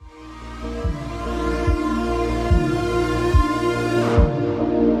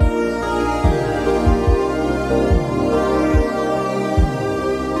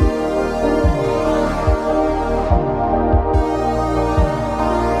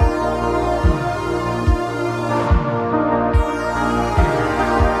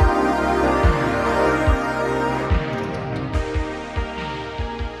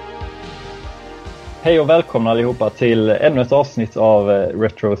Hej och välkomna allihopa till ännu ett avsnitt av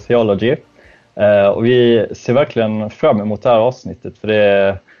Retro Theology. Och vi ser verkligen fram emot det här avsnittet, för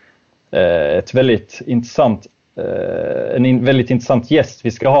det är ett väldigt intressant, en väldigt intressant gäst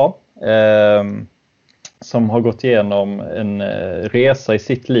vi ska ha. Som har gått igenom en resa i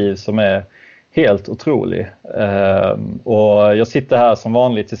sitt liv som är helt otrolig. Och jag sitter här som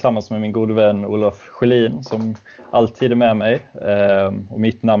vanligt tillsammans med min gode vän Olof Sjölin som alltid är med mig. Och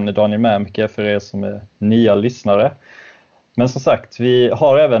mitt namn är Daniel Mämke för er som är nya lyssnare. Men som sagt, vi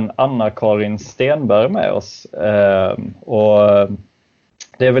har även Anna-Karin Stenberg med oss. Och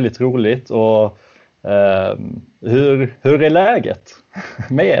det är väldigt roligt. Och hur är läget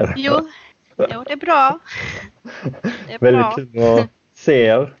med er? Jo, det är bra. Det är väldigt bra. kul att se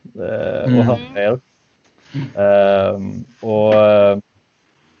er och höra er.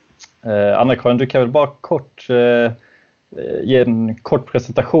 Anna-Karin, du kan väl bara kort ge en kort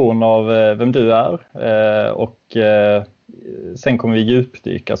presentation av vem du är, och sen kommer vi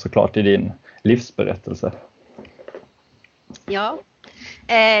djupdyka såklart i din livsberättelse. Ja,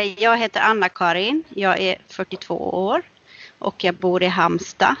 jag heter Anna-Karin, jag är 42 år och jag bor i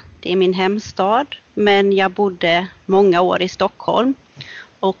Halmstad. Det är min hemstad, men jag bodde många år i Stockholm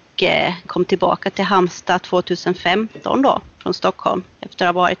och kom tillbaka till Halmstad 2015 då, från Stockholm efter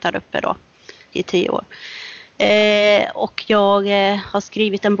att ha varit där uppe då i 10 år. Och jag har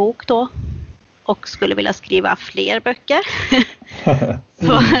skrivit en bok då och skulle vilja skriva fler böcker.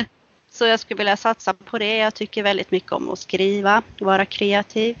 Så jag skulle vilja satsa på det. Jag tycker väldigt mycket om att skriva, vara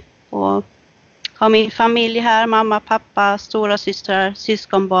kreativ och ha min familj här, mamma, pappa, stora systrar,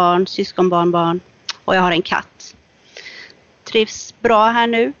 syskonbarn, syskonbarnbarn, och jag har en katt. Trivs bra här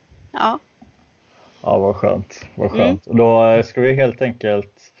nu. Ja. Ja, vad skönt. Vad skönt. Och då ska vi helt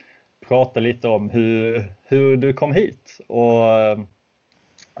enkelt prata lite om hur du kom hit. Och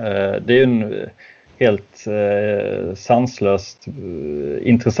det är en helt sanslöst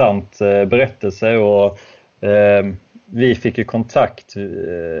intressant berättelse, och vi fick ju kontakt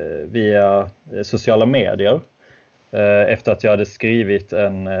via sociala medier efter att jag hade skrivit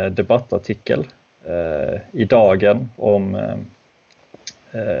en debattartikel i Dagen om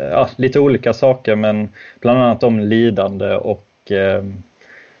lite olika saker, men bland annat om lidande och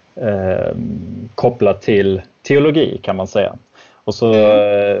kopplat till teologi kan man säga. Och så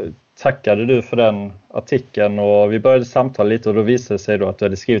tackade du för den artikeln och vi började samtala lite, och då visade det sig då att du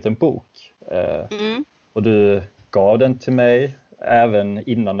hade skrivit en bok. Och du gav den till mig även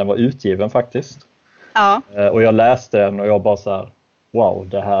innan den var utgiven faktiskt. Ja. Och jag läste den och jag bara så här: wow,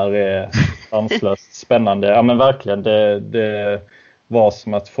 det här är sanslöst spännande. Ja, men verkligen, det var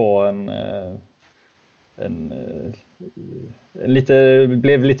som att få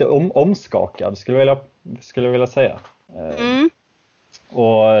blev lite omskakad skulle jag vilja säga.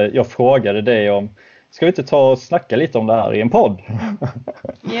 Och jag frågade dig om, ska vi inte ta och snacka lite om det här i en podd?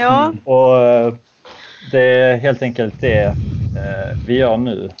 Ja. Och det är helt enkelt det vi gör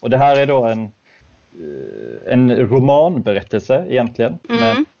nu. Och det här är då en romanberättelse egentligen.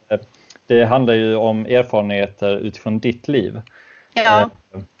 Men det handlar ju om erfarenheter utifrån ditt liv. Ja.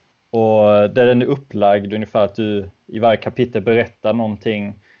 Och där den är upplagd ungefär att du i varje kapitel berättar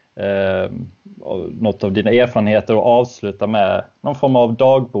någonting, något av dina erfarenheter, och avslutar med någon form av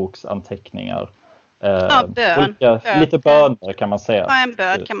dagboksanteckningar. Bön. Lite böner kan man säga. Ja, en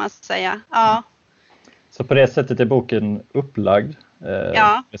bön kan man säga. Ja. Så på det sättet är boken upplagd,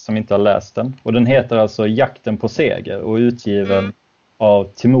 Ja. som inte har läst den. Och den heter alltså Jakten på seger och är utgiven av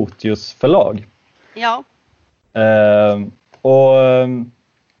Timoteus förlag. Ja.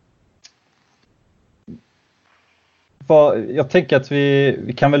 Jag tänker att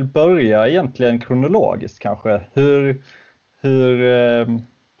vi kan väl börja egentligen kronologiskt kanske.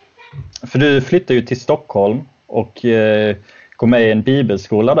 För du flyttade ju till Stockholm och går med i en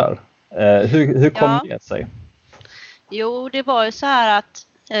bibelskola där. Hur kom det sig? Jo, det var ju så här att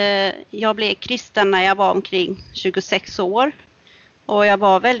jag blev kristen när jag var omkring 26 år. Och jag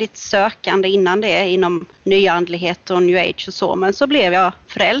var väldigt sökande innan det inom nyandlighet och new age och så. Men så blev jag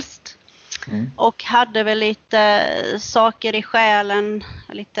frälst. Och hade väl lite saker i själen.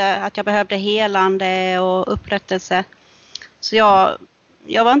 Lite att jag behövde helande och upprättelse. Så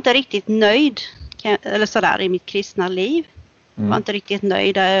jag var inte riktigt nöjd eller sådär i mitt kristna liv. Jag var inte riktigt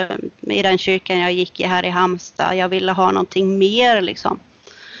nöjd i den kyrkan jag gick i här i Halmstad. Jag ville ha någonting mer liksom.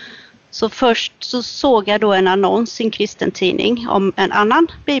 Så först så såg jag då en annons i en kristen tidning om en annan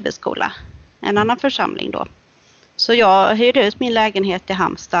bibelskola. En annan församling då. Så jag hyrde ut min lägenhet i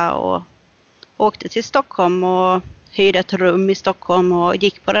Halmstad och åkte till Stockholm och hyrde ett rum i Stockholm och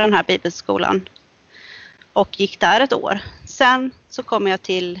gick på den här bibelskolan. Och gick där ett år. Sen så kom jag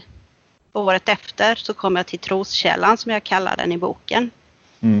till året efter så kom jag till Troskällan som jag kallar den i boken.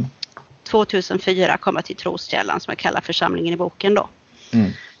 2004 kom jag till Troskällan som jag kallar församlingen i boken då.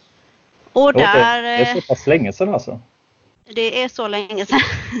 Och där... Det är så pass länge sedan alltså? Det är så länge sedan.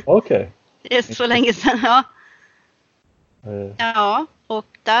 Okej. Det är så länge sedan, ja. Ja, och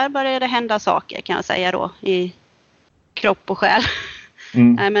där började det hända saker kan jag säga då i kropp och själ.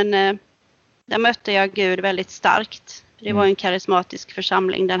 Nej, men där mötte jag Gud väldigt starkt. Det var en karismatisk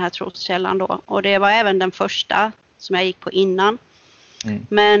församling, den här Troskällan då. Och det var även den första som jag gick på innan.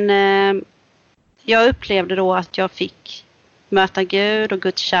 Men jag upplevde då att jag fick möta Gud och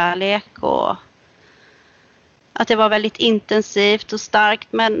Guds kärlek och att det var väldigt intensivt och starkt.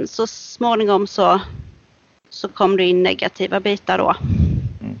 Men så småningom så kom det in negativa bitar då.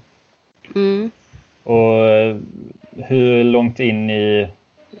 Och hur långt in i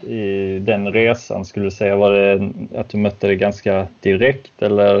den resan skulle du säga, var det att du mötte det ganska direkt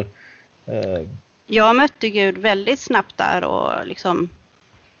eller? Jag mötte Gud väldigt snabbt där och liksom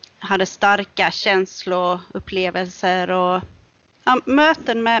hade starka känsloupplevelser och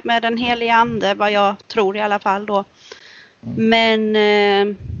möten med den helige ande, vad jag tror i alla fall då. Men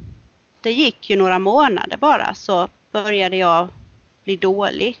det gick ju några månader bara så började jag bli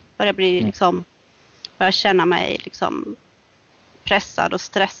dålig. Började känna mig liksom pressad och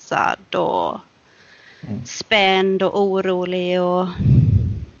stressad och spänd och orolig och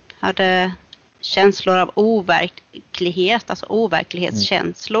hade känslor av overklighet, alltså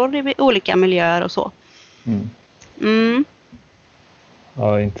overklighetskänslor i olika miljöer och så.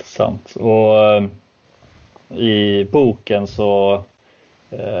 Ja, intressant. Och i boken så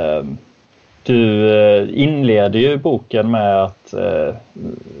du inleder ju boken med att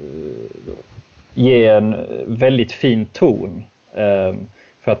ge en väldigt fin ton.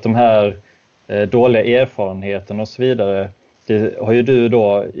 För att de här dåliga erfarenheterna och så vidare, det har ju du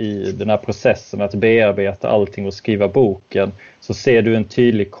då i den här processen att bearbeta allting och skriva boken, så ser du en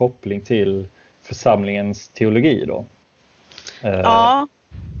tydlig koppling till församlingens teologi då. Ja.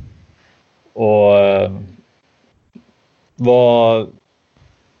 Och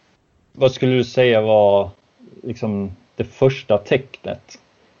vad skulle du säga var liksom det första tecknet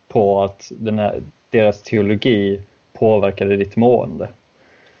på att deras teologi påverkade ditt mående?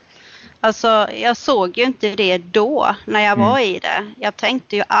 Alltså jag såg ju inte det då när jag var i det. Jag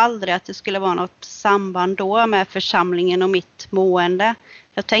tänkte ju aldrig att det skulle vara något samband då med församlingen och mitt mående.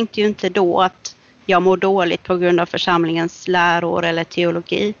 Jag tänkte ju inte då att jag mår dåligt på grund av församlingens läror eller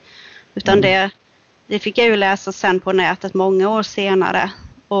teologi. Utan det fick jag ju läsa sen på nätet många år senare.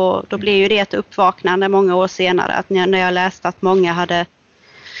 Och då blev ju det ett uppvaknande många år senare. Att när jag läste att många hade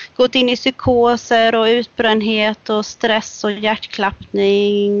gått in i psykoser och utbrändhet och stress och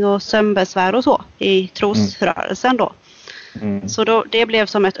hjärtklappning och sömnbesvär och så i trosrörelsen då. Så det blev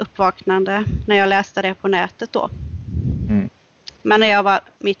som ett uppvaknande när jag läste det på nätet då. Men när jag var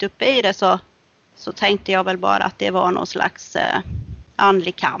mitt uppe i det så tänkte jag väl bara att det var någon slags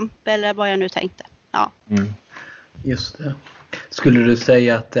andlig kamp eller vad jag nu tänkte. Ja. Just det. Skulle du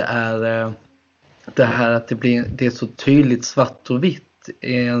säga att det är det här att det är så tydligt svart och vitt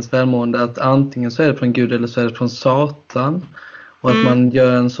i ens välmående, att antingen så är det från Gud eller så är det från Satan, och att man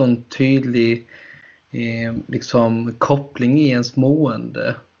gör en sån tydlig liksom koppling i ens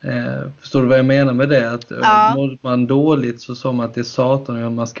mående. Förstår du vad jag menar med det? Att mår man dåligt så som att det är Satan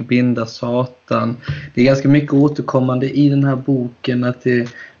och man ska binda Satan. Det är ganska mycket återkommande i den här boken, att det är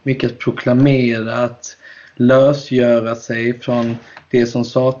mycket att proklamera, att lösgöra sig från det som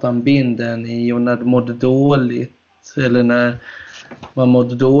Satan binder en i. Och när du mådde dåligt eller när man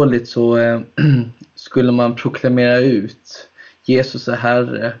mådde dåligt så skulle man proklamera ut Jesus är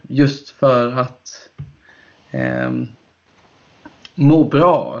Herre, just för att må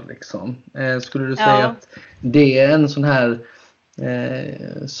bra liksom. Skulle du säga att det är en sån här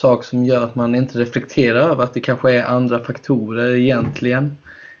sak som gör att man inte reflekterar över att det kanske är andra faktorer egentligen?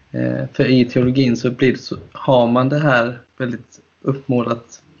 För i teologin så har man det här väldigt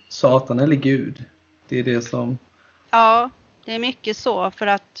uppmålat Satan eller Gud. Det är det som... Ja, det är mycket så, för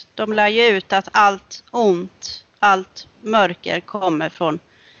att de lär ju ut att allt ont, allt mörker kommer från,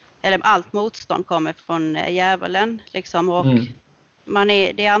 eller allt motstånd kommer från djävulen liksom, och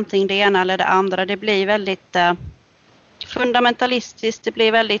det är antingen det ena eller det andra. Det blir väldigt fundamentalistiskt, det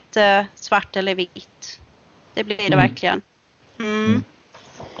blir väldigt svart eller vitt. Det blir det verkligen.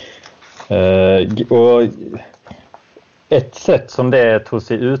 Och ett sätt som det tog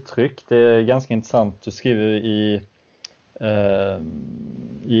sig uttryck, det är ganska intressant. Du skriver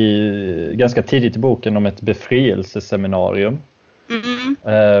ganska tidigt i boken om ett befrielseseminarium.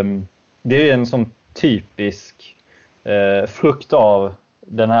 Det är en sån typisk frukt av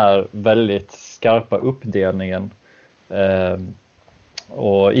den här väldigt skarpa uppdelningen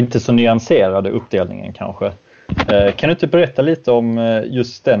och inte så nyanserade uppdelningen kanske. Kan du inte berätta lite om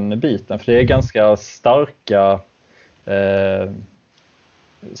just den biten? För det är ganska starka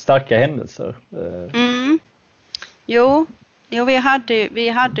händelser. Jo, vi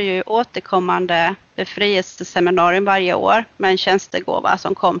hade ju återkommande befrielseseminarium varje år med en tjänstegåva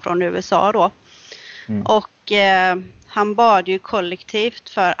som kom från USA då. Och han bad ju kollektivt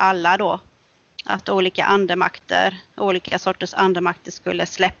för alla då att olika sorters andemakter skulle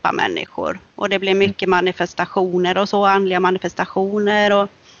släppa människor. Och det blev mycket manifestationer och så, andliga manifestationer. Och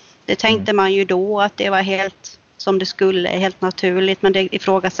det tänkte man ju då att det var helt som det skulle, helt naturligt. Men det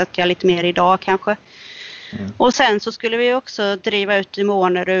ifrågasätter jag lite mer idag kanske. Och sen så skulle vi också driva ut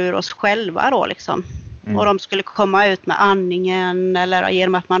demoner ur oss själva då liksom. Och de skulle komma ut med andningen eller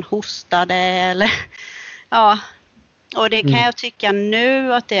genom att man hostade eller ja. Och det kan jag tycka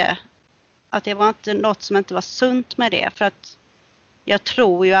nu att det var inte något som inte var sunt med det. För att jag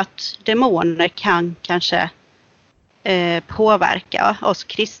tror ju att demoner kan kanske påverka oss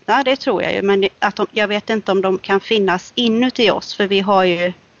kristna, det tror jag ju. Men jag vet inte om de kan finnas inuti oss, för vi har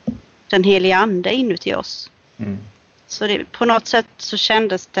ju den heliga ande inuti oss. Så på något sätt så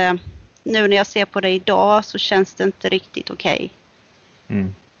kändes det, nu när jag ser på det idag så känns det inte riktigt okej.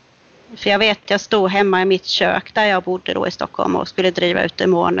 För jag vet, jag stod hemma i mitt kök där jag bodde då i Stockholm och skulle driva ut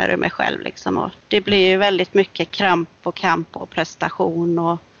demoner ur mig själv liksom. Och det blir ju väldigt mycket kamp och prestation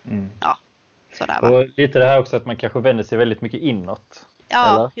och ja, sådär va. Och lite det här också att man kanske vänder sig väldigt mycket inåt.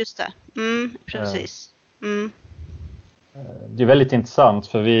 Ja, eller? Just det. Precis. Det är väldigt intressant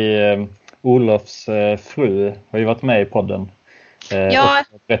för Olofs fru har ju varit med i podden.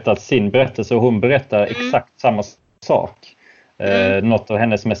 Och berättat sin berättelse och hon berättar exakt samma sak. Något av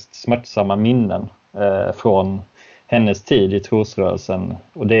hennes mest smärtsamma minnen från hennes tid i trosrörelsen.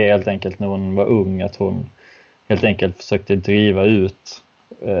 Och det är helt enkelt när hon var ung att hon helt enkelt försökte driva ut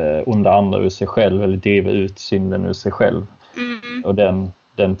onda andar ur sig själv eller driva ut synden ur sig själv. Och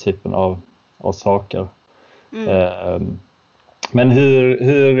den typen av saker. Men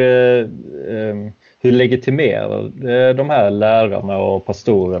hur legitimerar de här lärarna och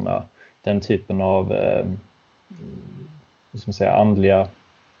pastorerna den typen av andliga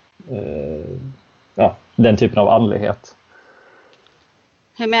den typen av andlighet?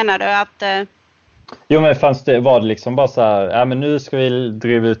 Hur menar du att Jo, men var det liksom bara så här, men nu ska vi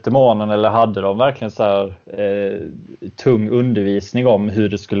driva ut demonen, eller hade de verkligen så här tung undervisning om hur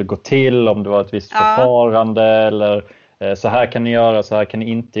det skulle gå till, om det var ett visst förfarande eller så här kan ni göra, så här kan ni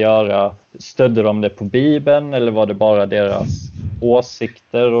inte göra? Stödde de det på Bibeln eller var det bara deras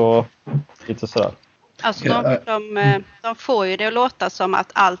åsikter och lite sådär? Alltså de får ju det att låta som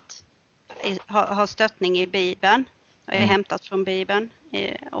att allt har stöttning i Bibeln och är hämtat från Bibeln.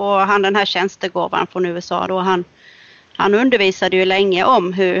 Och den här tjänstegåvan från USA då, han undervisade ju länge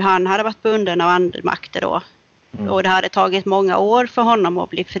om hur han hade varit bunden av andemakter då. Och det hade tagit många år för honom att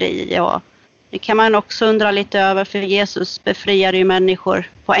bli fri, och det kan man också undra lite över, för Jesus befriade ju människor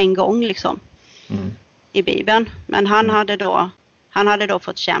på en gång liksom i Bibeln. Men han hade då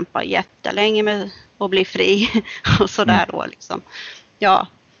fått kämpa jättelänge med att bli fri och sådär då liksom. Ja.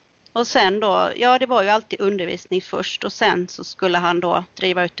 Och sen då, det var ju alltid undervisning först, och sen så skulle han då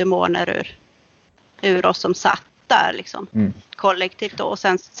driva ut demoner ur oss som satt där liksom, kollektivt då. Och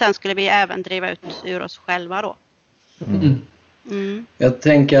sen skulle vi även driva ut ur oss själva då. Jag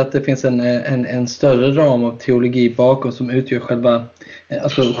tänker att det finns en större ram av teologi bakom som utgör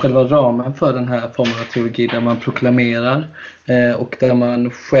själva ramen för den här formen av teologi, där man proklamerar och där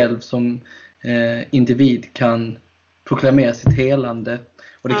man själv som individ kan proklamera sitt helande.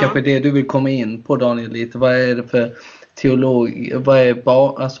 Och det är kanske det du vill komma in på, Daniel, lite. Vad är det för teologi? Vad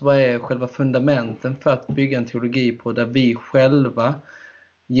är själva fundamenten för att bygga en teologi på, där vi själva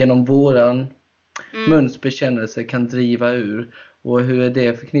genom våran muns bekännelse kan driva ur? Och hur är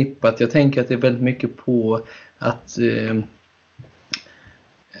det förknippat? Jag tänker att det är väldigt mycket på att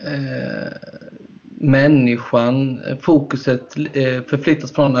människan, fokuset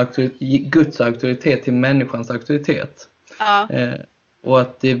förflyttas från Guds auktoritet till människans auktoritet. Och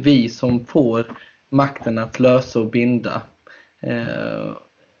att det är vi som får makten att lösa och binda.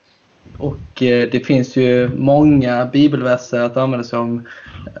 Och det finns ju många bibelverser att använda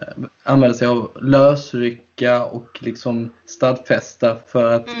sig av lösrycka och liksom stadfästa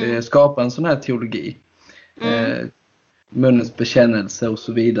för att skapa en sån här teologi. Munnens bekännelse och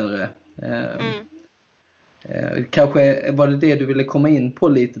så vidare. Kanske var det du ville komma in på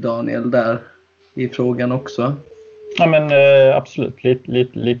lite, Daniel, där i frågan också? Ja, men absolut,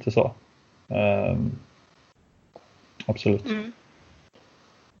 lite så. Absolut.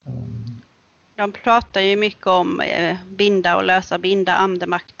 De pratar ju mycket om binda och lösa, binda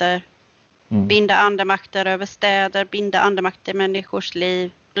andemakter. Binda andemakter över städer, binda andemakter i människors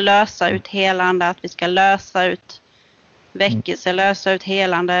liv. Lösa ut helande, att vi ska lösa ut väckelse, lösa ut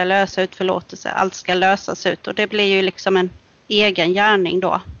helande, lösa ut förlåtelse. Allt ska lösas ut. Och det blir ju liksom en egen gärning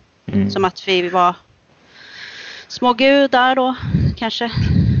då. Som att vi var små gudar då, kanske.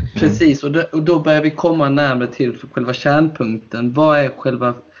 Precis, och då börjar vi komma närmare till själva kärnpunkten. Vad är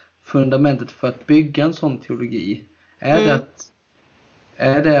själva fundamentet för att bygga en sån teologi?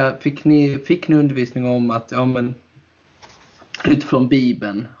 Fick ni undervisning om att utifrån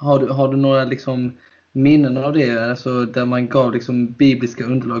Bibeln, har du några liksom minnen av det, alltså där man gav liksom bibliska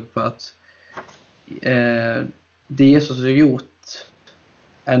underlag för att det Jesus har gjort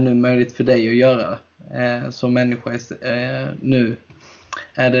är nu möjligt för dig att göra som människa nu?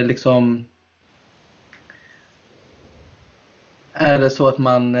 Är det liksom, är det så att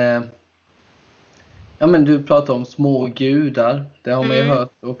man du pratar om små gudar, det har man ju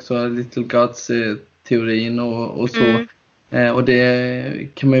hört också, Little Gods teorin och så. Och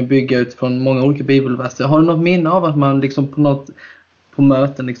det kan man ju bygga ut från många olika bibelverser. Har du något minne av att man liksom på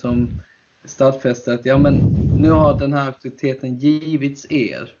möten liksom stadfäster att nu har den här auktoriteten givits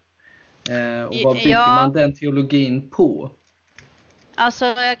er? Och vad bygger man den teologin på? Alltså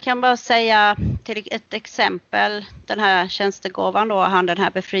jag kan bara säga till ett exempel, den här tjänstegåvan då, den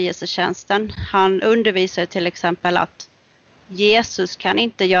här befrielsetjänsten. Han undervisar till exempel att Jesus kan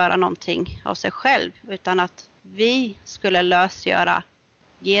inte göra någonting av sig själv, utan att vi skulle lösgöra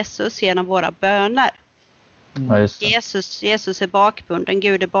Jesus genom våra böner. Jesus är bakbunden,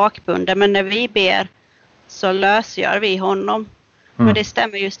 Gud är bakbunden, men när vi ber så lösgör vi honom. Men det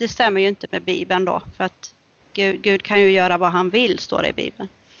stämmer ju inte med Bibeln då, för att Gud kan ju göra vad han vill, står det i Bibeln.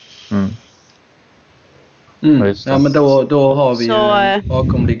 Ja, men då har vi ju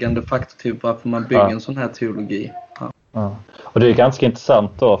bakomliggande faktor till varför man bygger en sån här teologi. Ja. Och det är ganska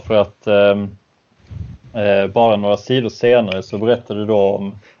intressant då, för att bara några sidor senare så berättar du då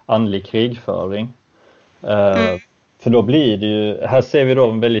om andlig krigföring. För då blir det ju, här ser vi då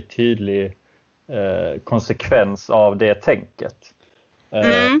en väldigt tydlig konsekvens av det tänket.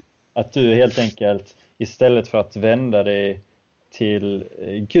 Att du helt enkelt, istället för att vända dig till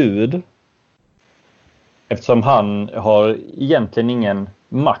Gud, eftersom han har egentligen ingen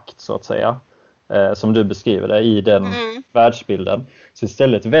makt så att säga, som du beskriver det i den världsbilden, så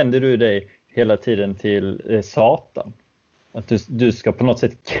istället vänder du dig hela tiden till Satan. Att du ska på något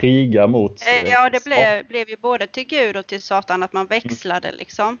sätt kriga mot det blev ju både till Gud och till Satan, att man växlade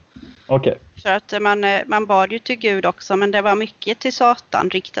liksom. Okej. För att man bad ju till Gud också, men det var mycket till Satan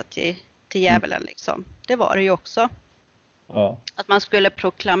riktat till djävulen liksom. Det var det ju också. Ja. Att man skulle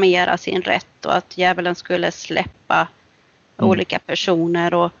proklamera sin rätt och att djävulen skulle släppa olika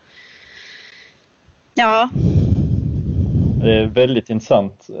personer och ja. Det är väldigt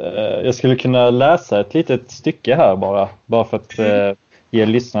intressant. Jag skulle kunna läsa ett litet stycke här bara för att ge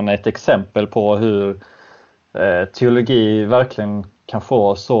lyssnarna ett exempel på hur teologi verkligen kan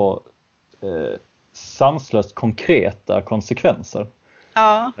få så sanslöst konkreta konsekvenser.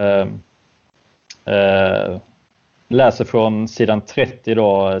 Ja. Läser från sidan 30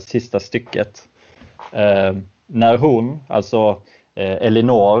 då, sista stycket. När hon, alltså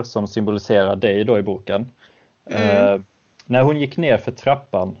Elinor som symboliserar dig då i boken, när hon gick ner för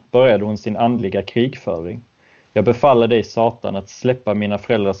trappan började hon sin andliga krigföring. Jag befaller dig, Satan, att släppa mina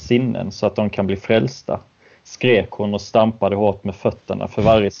föräldrars sinnen så att de kan bli frälsta, skrek hon och stampade hårt med fötterna för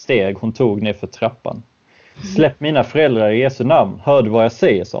varje steg hon tog ner för trappan. Släpp mina föräldrar i Jesu namn, hör du vad jag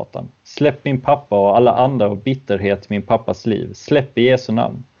säger, Satan? Släpp min pappa och alla andra och bitterhet i min pappas liv, släpp i Jesu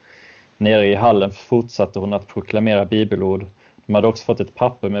namn. Nere i hallen fortsatte hon att proklamera bibelord. De hade också fått ett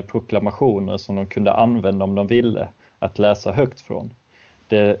papper med proklamationer som de kunde använda om de ville att läsa högt från.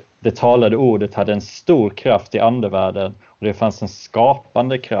 Det talade ordet hade en stor kraft i andevärlden och det fanns en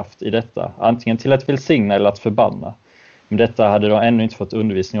skapande kraft i detta, antingen till att välsigna eller att förbanna. Men detta hade de ännu inte fått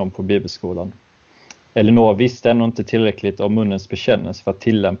undervisning om på bibelskolan. Elinor visste ännu inte tillräckligt om munnens bekännelse för att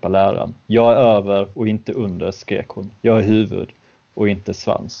tillämpa läran. Jag är över och inte under, skrek hon. Jag är huvud och inte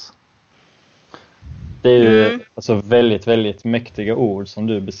svans. Det är ju alltså väldigt, väldigt mäktiga ord som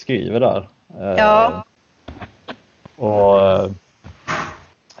du beskriver där. Ja. Och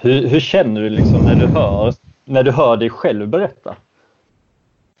hur känner du liksom när du hör dig själv berätta?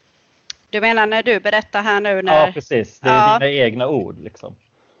 Du menar när du berättar här nu? Ja, precis. Det är dina egna ord liksom.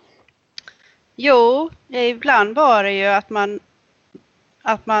 Jo, ibland var det ju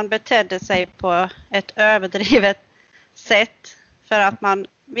att man betedde sig på ett överdrivet sätt. För att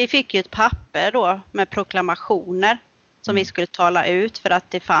vi fick ju ett papper då med proklamationer. som vi skulle tala ut för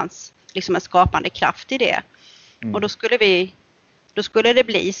att det fanns liksom en skapande kraft i det. Och då skulle det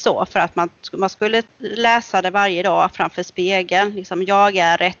bli så för att man skulle läsa det varje dag framför spegeln. Liksom, jag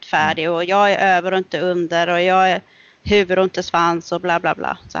är rättfärdig och jag är över och inte under och jag är huvud och inte svans och bla bla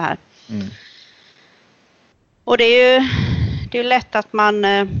bla. Så här. Och det är ju lätt att man...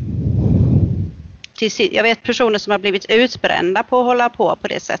 jag vet personer som har blivit utbrända på att hålla på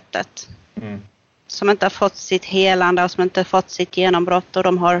det sättet. Som inte har fått sitt helande och som inte har fått sitt genombrott och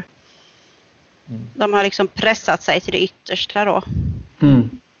de har liksom pressat sig till det yttersta då.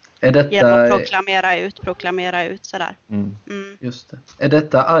 Är detta... Genom att proklamera ut sådär. Just det. Är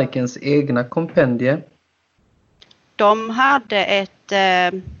detta Arkens egna kompendie? De hade ett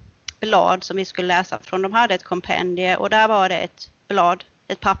blad som vi skulle läsa från. De hade ett kompendie och där var det ett blad,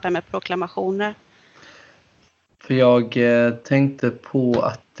 ett papper med proklamationer. För jag tänkte på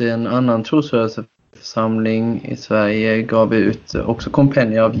att en annan trosrörelseförsamling i Sverige gav ut också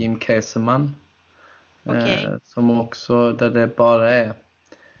kompendie av Jim Kaiserman. Som också, där det bara är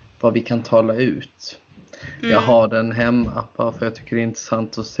vad vi kan tala ut. Jag har den hemma bara för jag tycker det är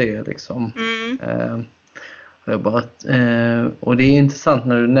intressant att se liksom. Och det är intressant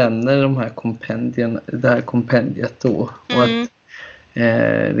när du nämner de här det här kompendiet då. Och att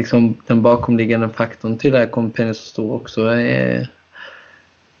liksom den bakomliggande faktorn till det här kompendiet som står också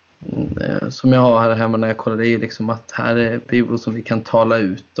som jag har här hemma när jag kollar, det är liksom att här är bibeln som vi kan tala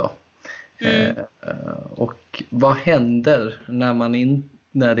ut då. Och vad händer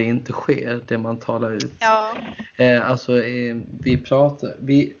när det inte sker det man talar ut?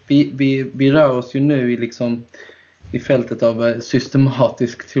 Vi rör oss ju nu i fältet av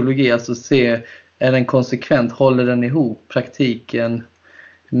systematisk teologi, alltså är den konsekvent, håller den ihop praktiken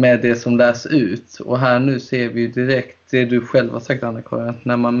med det som läs ut? Och här nu ser vi direkt det du själv har sagt, Anna-Karin,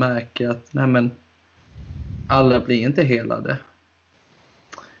 när man märker att alla blir inte helade.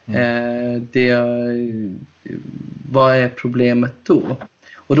 Vad är problemet då?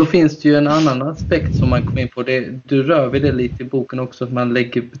 Och då finns det ju en annan aspekt som man kommer in på. Du rör vid det lite i boken också, att man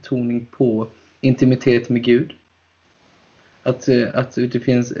lägger betoning på intimitet med Gud. Att det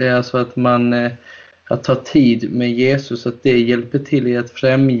finns, alltså att man att ta tid med Jesus, att det hjälper till i att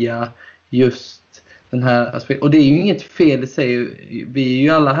främja just den här aspekten. Och det är ju inget fel i sig. Vi är ju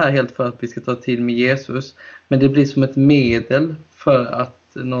alla här helt för att vi ska ta tid med Jesus. Men det blir som ett medel för att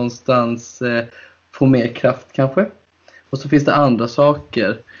någonstans få mer kraft kanske. Och så finns det andra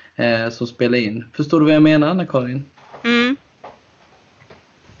saker som spelar in. Förstår du vad jag menar, Anna-Karin?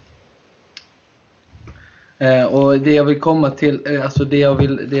 Och det jag vill komma till, alltså det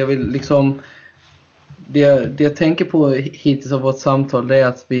jag tänker på hittills av vårt samtal, det är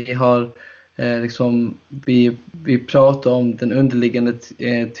att vi har vi pratar om den underliggande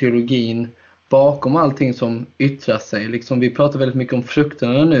teologin bakom allting som yttrar sig. Liksom, vi pratar väldigt mycket om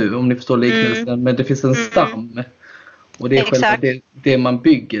frukterna nu, om ni förstår liknelsen, men det finns en stam. Och det är själva det man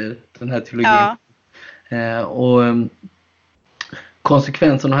bygger den här teologin. Och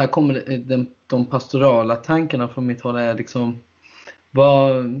konsekvenserna här kommer de pastorala tankarna från mitt håll är liksom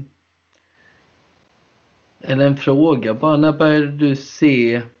eller en fråga, bara när började du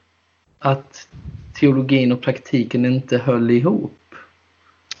se att teologin och praktiken inte höll ihop?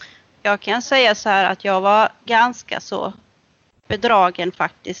 Jag kan säga så här att jag var ganska så bedragen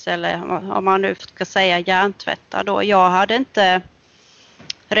faktiskt, eller om man nu ska säga hjärntvättad då. Jag hade inte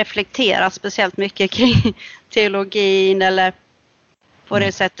reflekterat speciellt mycket kring teologin eller på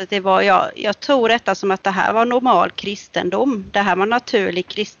det sättet. Det var, jag tog detta som att det här var normal kristendom. Det här var naturlig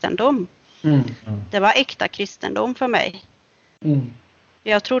kristendom. Det var äkta kristendom för mig.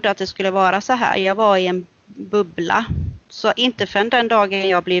 Jag trodde att det skulle vara så här. Jag var i en bubbla. Så inte förrän den dagen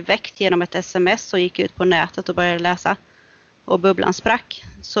jag blev väckt genom ett sms och gick ut på nätet och började läsa och bubblan sprack,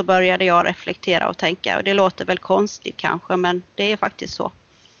 så började jag reflektera och tänka. Och det låter väl konstigt kanske, men det är faktiskt så.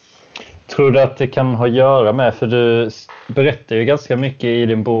 Tror du att det kan ha att göra med, för du berättar ju ganska mycket i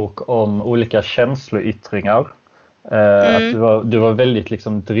din bok om olika känsloyttringar. Att du var väldigt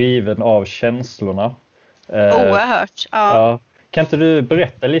liksom driven av känslorna. Oerhört, ja. Kan inte du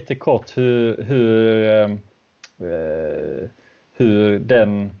berätta lite kort hur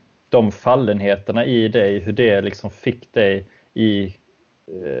de fallenheterna i dig, hur det liksom fick dig i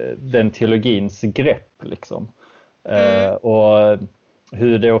den teologins grepp liksom. Och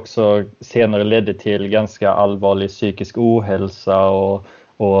hur det också senare ledde till ganska allvarlig psykisk ohälsa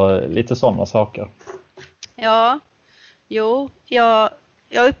och lite sådana saker. Ja,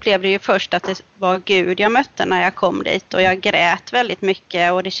 jag upplevde ju först att det var Gud jag mötte när jag kom dit, och jag grät väldigt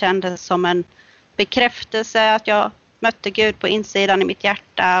mycket och det kändes som en bekräftelse att jag mötte Gud på insidan i mitt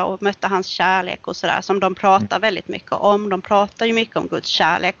hjärta och mötte hans kärlek och sådär, som de pratar väldigt mycket om. De pratar ju mycket om Guds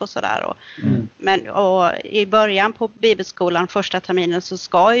kärlek och sådär. Och i början på bibelskolan, första terminen, så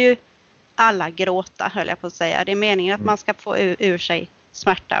ska ju alla gråta, höll jag på att säga. Det är meningen att man ska få ur sig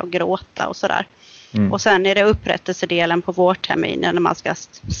smärta och gråta och sådär. Och sen är det upprättelsedelen på vårterminen när man ska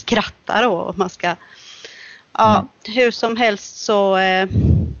skratta då. Och man ska, hur som helst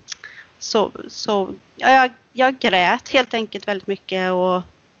jag grät helt enkelt väldigt mycket, och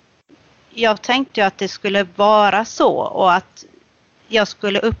jag tänkte ju att det skulle vara så och att jag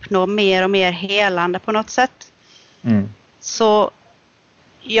skulle uppnå mer och mer helande på något sätt. Så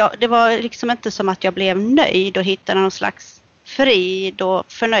det var liksom inte som att jag blev nöjd och hittade någon slags frid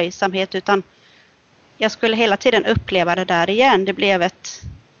och förnöjsamhet, utan jag skulle hela tiden uppleva det där igen. Det blev ett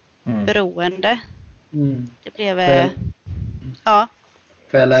beroende. Det blev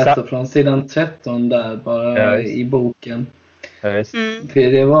För jag läste från sidan 13 där bara i boken.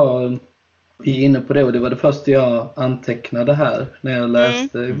 För det var, vi är inne på det, och det var det första jag antecknade här när jag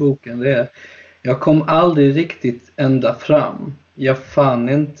läste i boken. Jag kom aldrig riktigt ända fram. Jag fann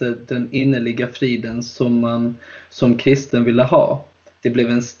inte den innerliga friden som man som kristen ville ha. Det blev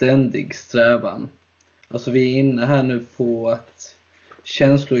en ständig strävan. Alltså vi är inne här nu på att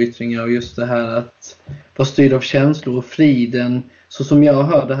känsloyttringar och just det här att vara styrd av känslor och friden, så som jag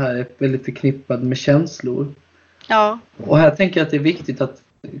hör det här, är väldigt förknippad med känslor. Ja. Och här tänker jag att det är viktigt att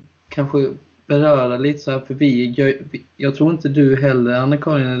kanske beröra lite så här, för jag tror inte du heller,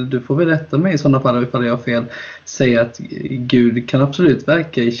 Anna-Karin, eller du får väl rätta mig i sådana fall ifall jag har fel, säga att Gud kan absolut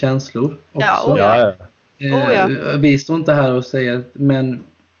verka i känslor också. Vi står inte här och säger, men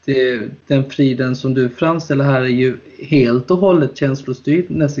den friden som du framställer här är ju helt och hållet känslostyrd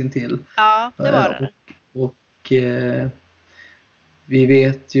nästintill. Ja, det var det. Och vi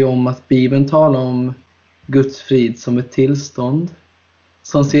vet ju om att Bibeln talar om Guds frid som ett tillstånd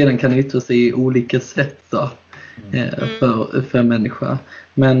som sedan kan yttra sig i olika sätt då, för människa.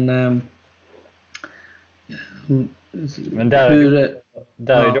 Men där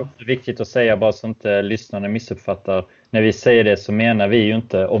är det också viktigt att säga, bara så inte lyssnarna missuppfattar. När vi säger det så menar vi ju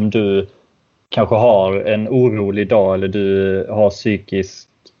inte om du kanske har en orolig dag eller du har psykisk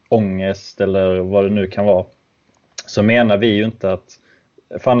ångest eller vad det nu kan vara. Så menar vi ju inte att,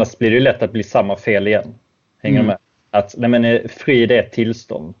 för annars blir det ju lätt att bli samma fel igen. Hänger du med? Att frid är ett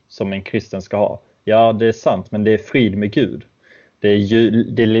tillstånd som en kristen ska ha. Ja, det är sant, men det är frid med Gud. Det är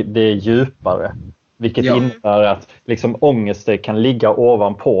djupare. Vilket innebär att liksom ångesten kan ligga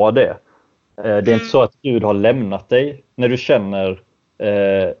ovanpå det. Det är inte så att Gud har lämnat dig när du känner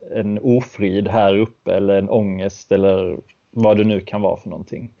en ofrid här uppe eller en ångest eller vad det nu kan vara för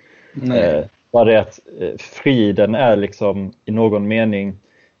någonting. Bara det att friden är liksom i någon mening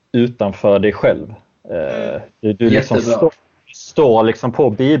utanför dig själv. Du liksom står liksom på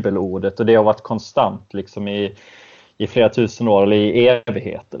bibelordet, och det har varit konstant liksom i flera tusen år eller i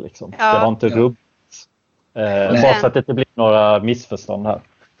evigheter liksom. Det har inte rubbats. Bara så att det inte blir några missförstånd här.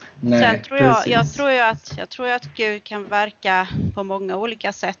 Sen tror jag att Gud kan verka på många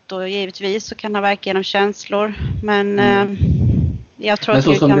olika sätt, och givetvis så kan han verka genom känslor, men jag tror att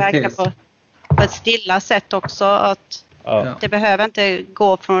Gud kan verka på ett stilla sätt också, att det behöver inte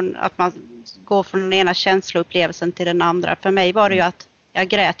gå från att man går från den ena känsloupplevelsen till den andra. För mig var det ju att jag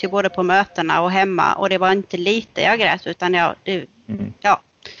grät ju både på mötena och hemma, och det var inte lite jag grät, utan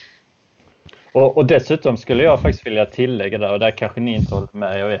Och dessutom skulle jag faktiskt vilja tillägga där, och där kanske ni inte håller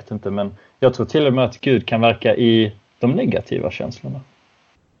med, jag vet inte, men jag tror till och med att Gud kan verka i de negativa känslorna.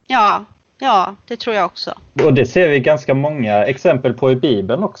 Ja, det tror jag också. Och det ser vi ganska många exempel på i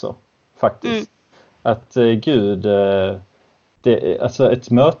Bibeln också, faktiskt. Att Gud, alltså ett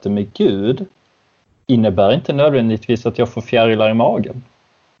möte med Gud innebär inte nödvändigtvis att jag får fjärilar i magen.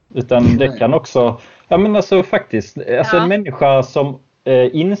 Utan det kan också, en människa som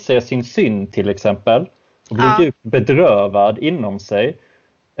inser sin synd till exempel och blir djupt bedrövad inom sig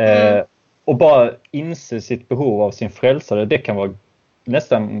och bara inser sitt behov av sin frälsare, det kan vara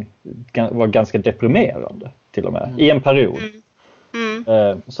vara ganska deprimerande till och med i en period.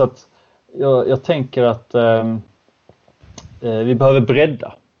 Så att jag tänker att vi behöver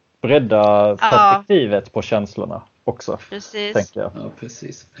bredda perspektivet på känslorna också. Precis. Tänker jag. Ja,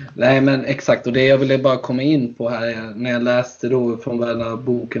 precis. Nej, men exakt. Och det jag ville bara komma in på här när jag läste då från början av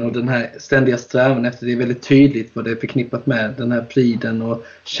boken och den här ständiga strävan efter, det är väldigt tydligt vad det är förknippat med den här friden och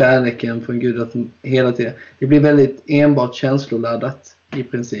kärleken från Gud, att hela tiden. Det blir väldigt enbart känsloladdat i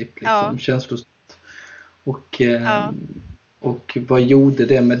princip. Liksom, känslostyrt. Och vad gjorde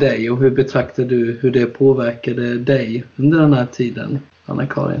det med dig, och hur betraktar du hur det påverkade dig under den här tiden,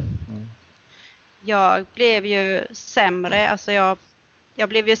 Anna-Karin? jag blev ju sämre, alltså jag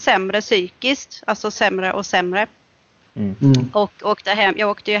blev ju sämre psykiskt, alltså sämre och sämre. Och jag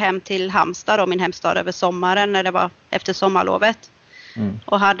åkte ju hem till Halmstad då, min hemstad, över sommaren när det var efter sommarlovet.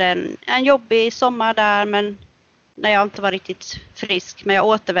 Och hade en jobbig sommar där, men när jag inte var riktigt frisk. Men jag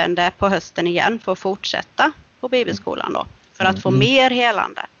återvände på hösten igen för att fortsätta på bibelskolan då, för att få mer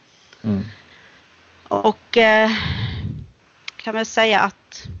helande. Och kan man säga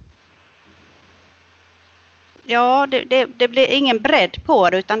att ja, det blev ingen bredd på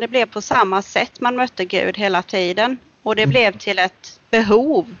det, utan det blev på samma sätt. Man mötte Gud hela tiden. Och det blev till ett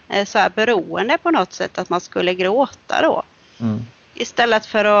behov, så här beroende på något sätt, att man skulle gråta då. Istället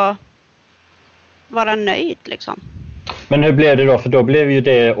för att vara nöjd liksom. Men hur blev det då? För då blev ju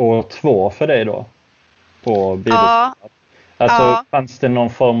det år 2 för dig då? På bibelskolan. Ja. Alltså fanns det någon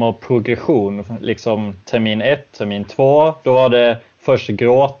form av progression? Liksom termin 1, termin 2. Då var det först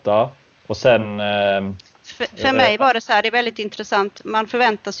gråta och sen... För mig var det så här, det är väldigt intressant. Man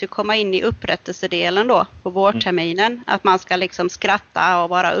förväntas ju komma in i upprättelsedelen då på vårterminen. Att man ska liksom skratta och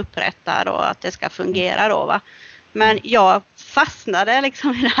vara upprättad och att det ska fungera då va. Men jag fastnade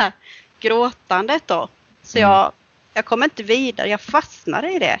liksom i det här gråtandet då. Så jag kom inte vidare, jag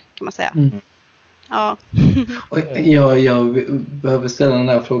fastnade i det kan man säga. Ja. Jag behöver ställa den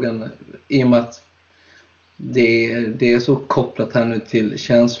här frågan i och med att det är så kopplat här nu till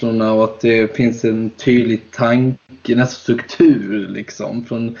känslorna och att det finns en tydlig tanke, nästan struktur liksom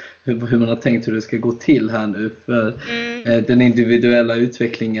från hur man har tänkt hur det ska gå till här nu för den individuella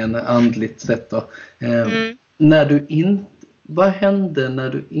utvecklingen andligt sett då. Vad hände när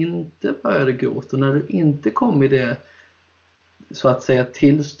du inte började gråta och när du inte kom i det så att säga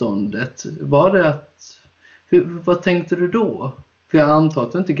tillståndet? Var det vad tänkte du då? För jag antar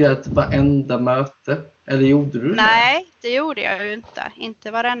att du inte grät varenda möte. Eller gjorde du det? Nej, det gjorde jag ju inte.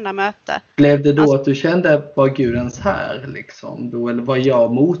 Inte varenda möte. Blev det då att du kände, var Gud ens här liksom? Då, eller var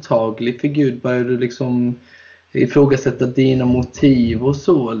jag mottaglig för Gud? Började du liksom ifrågasätta dina motiv och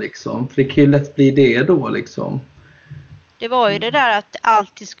så liksom? För det kan ju lätt bli det då liksom. Det var ju det där att det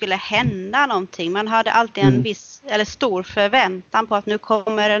alltid skulle hända någonting. Man hade alltid en viss eller stor förväntan på att nu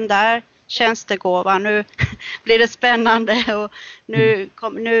kommer den där tjänstegåvan, nu blir det spännande och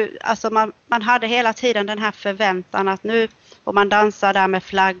nu alltså man hade hela tiden den här förväntan att nu, och man dansar där med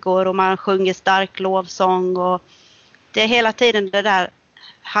flaggor och man sjunger stark lovsång och det är hela tiden det där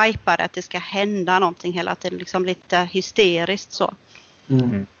hypade att det ska hända någonting hela tiden, liksom lite hysteriskt så.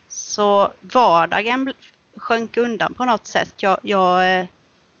 Så vardagen sjönk undan på något sätt.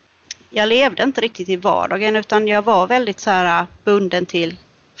 Jag levde inte riktigt i vardagen utan jag var väldigt så här bunden till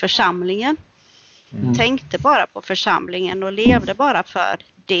församlingen. Tänkte bara på församlingen och levde bara för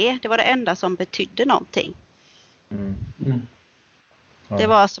det. Det var det enda som betydde någonting. Det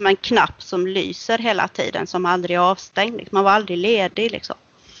var som en knapp som lyser hela tiden, som aldrig är avstängd. Man var aldrig ledig liksom.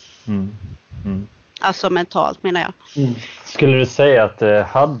 Alltså mentalt menar jag. Skulle du säga att det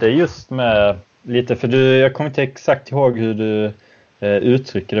hade just med lite, för jag kommer inte exakt ihåg hur du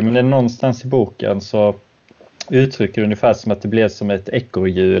uttrycker det, men det är någonstans i boken så uttrycker ungefär som att det blev som ett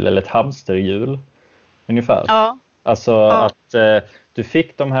ekorrhjul eller ett hamsterhjul ungefär. Ja. Alltså att du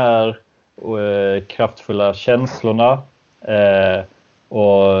fick de här kraftfulla känslorna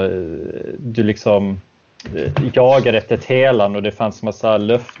och du liksom jagade efter ett helande och det fanns massa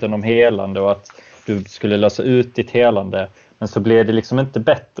löften om helande och att du skulle lösa ut ditt helande, men så blev det liksom inte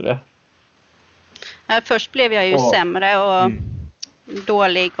bättre. Först blev jag ju sämre och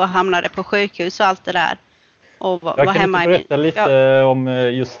dålig och hamnade på sjukhus och allt det där. Och var hemma. Jag kan berätta lite om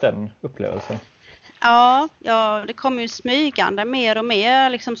just den upplevelsen. Ja, det kom ju smygande mer och mer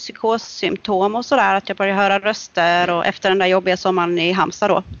liksom psykossymptom och sådär, att jag började höra röster och efter den där jobbiga sommaren i Halmstad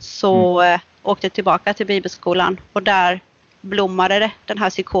då så åkte jag tillbaka till bibelskolan och där blommade den här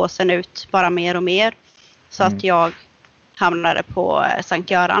psykosen ut bara mer och mer så att jag hamnade på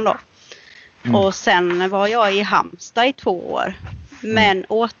Sankt Göran då. Och sen var jag i Halmstad i 2 år men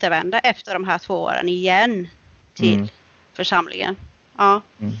återvände efter de här 2 åren igen till församlingen. Ja.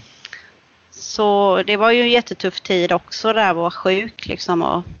 Så det var ju en jättetuff tid också där jag var sjuk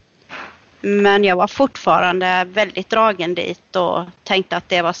liksom men jag var fortfarande väldigt dragen dit och tänkte att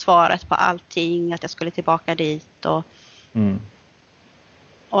det var svaret på allting, att jag skulle tillbaka dit och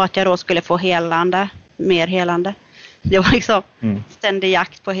att jag då skulle få helande, mer helande. Det var liksom ständig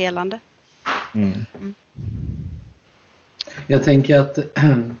jakt på helande. Jag tänker att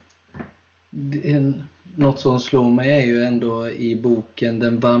något som slår mig är ju ändå i boken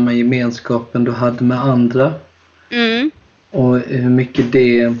den varma gemenskapen du hade med andra. Och hur mycket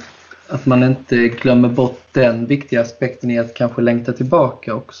det, att man inte glömmer bort den viktiga aspekten i att kanske längta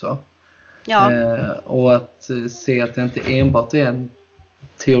tillbaka också. Ja. Och att se att det inte enbart är en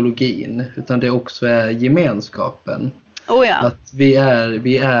teologin, utan det också är gemenskapen. Oh ja. Att vi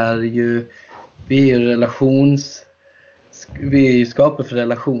är ju vi är skapade för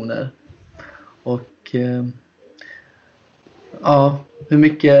relationer. Och hur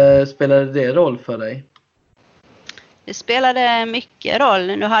mycket spelade det roll för dig? Det spelade mycket roll.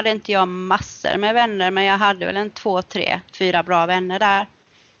 Nu hade inte jag massor med vänner, men jag hade väl 2, 3, 4 bra vänner där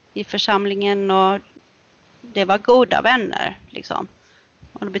i församlingen, och det var goda vänner liksom.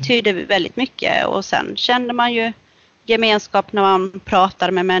 Och det betydde väldigt mycket, och sen kände man ju gemenskap när man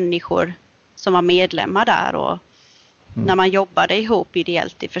pratade med människor som var medlemmar där, och när man jobbade ihop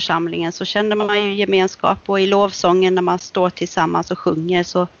ideellt i församlingen så kände man ju gemenskap, och i lovsången när man står tillsammans och sjunger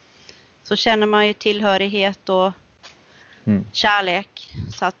så känner man ju tillhörighet och kärlek,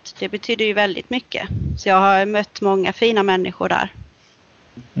 så att det betyder ju väldigt mycket. Så jag har mött många fina människor där.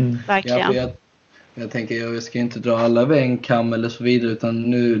 Verkligen. Ja, jag tänker, jag ska inte dra alla över en kam eller så vidare, utan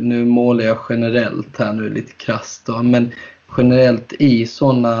nu målar jag generellt här nu lite krasst då, men generellt i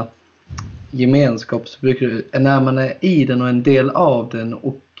sådana gemenskap så brukar det, när man är i den och en del av den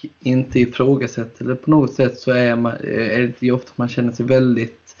och inte ifrågasätter eller på något sätt, så är det ofta man känner sig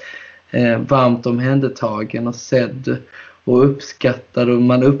väldigt varmt omhändertagen och sedd och uppskattad, och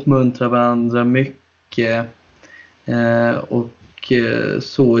man uppmuntrar varandra mycket, och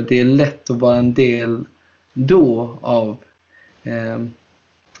så det är lätt att vara en del då av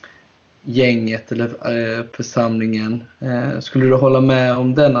gänget eller församlingen. Skulle du hålla med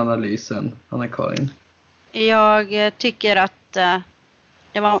om den analysen, Anna-Karin? Jag tycker att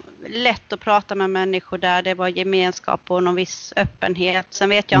det var lätt att prata med människor där. Det var gemenskap och någon viss öppenhet. Sen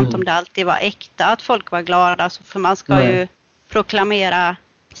vet jag inte om det alltid var äkta att folk var glada. För man ska ju proklamera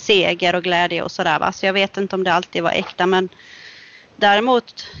seger och glädje och sådär, va? Så jag vet inte om det alltid var äkta. Men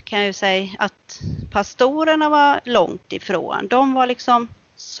däremot kan jag ju säga att pastorerna var långt ifrån. De var liksom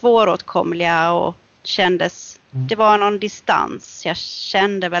svåråtkomliga och kändes, det var någon distans. Jag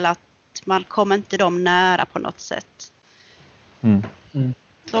kände väl att man kom inte dem nära på något sätt.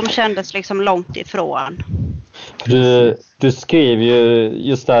 De kändes liksom långt ifrån. Du skriver ju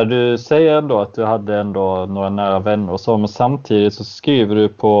just där, du säger ändå att du hade ändå några nära vänner och så, men samtidigt så skriver du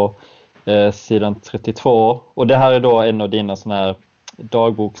på sidan 32, och det här är då en av dina såna här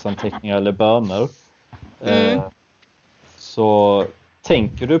dagboksanteckningar eller böner. Så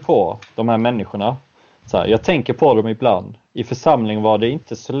tänker du på de här människorna? Så här, jag tänker på dem ibland. I församling var det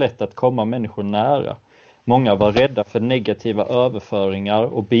inte så lätt att komma människor nära. Många var rädda för negativa överföringar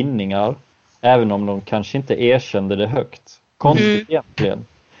och bindningar, även om de kanske inte erkände det högt. Konstigt egentligen.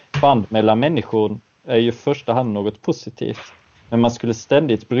 Band mellan människor är ju i första hand något positivt. Men man skulle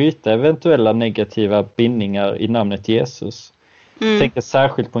ständigt bryta eventuella negativa bindningar i namnet Jesus. Jag tänker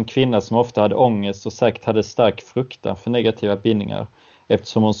särskilt på en kvinna som ofta hade ångest och säkert hade stark fruktan för negativa bindningar,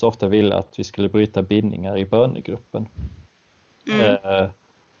 eftersom hon så ofta ville att vi skulle bryta bindningar i bönegruppen.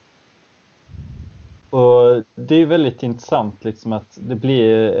 Och det är väldigt intressant liksom att det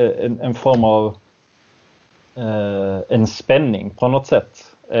blir en form av en spänning på något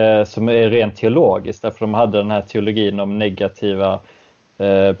sätt, som är rent teologiskt, därför de hade den här teologin om negativa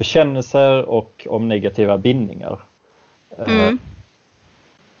bekännelser och om negativa bindningar.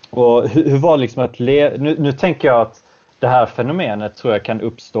 Och hur var liksom att nu tänker jag att det här fenomenet tror jag kan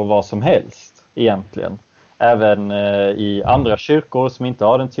uppstå vad som helst egentligen. Även i andra kyrkor som inte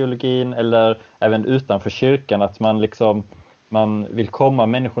har den teologin, eller även utanför kyrkan, att man vill komma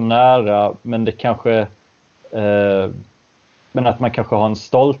människor nära, men det kanske men att man kanske har en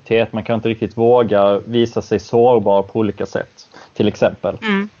stolthet, man kan inte riktigt våga visa sig sårbar på olika sätt, till exempel.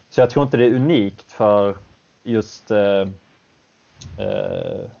 Så jag tror inte det är unikt för just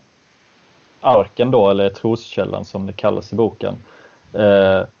arken då, eller troskällan som det kallas i boken.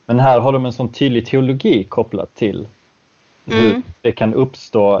 Men här har de en sån tydlig teologi kopplat till hur det kan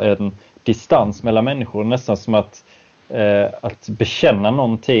uppstå en distans mellan människor, nästan som att bekänna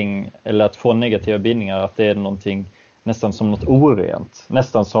någonting eller att få negativa bindningar, att det är någonting nästan som något orent,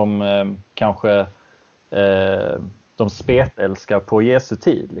 nästan som kanske de spetälskar på Jesu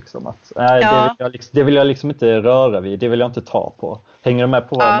tid liksom, att det vill jag liksom inte röra vid, det vill jag inte ta på. Hänger du med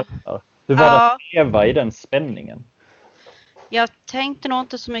på vad jag menar? Hur var det att leva i den spänningen? Jag tänkte nog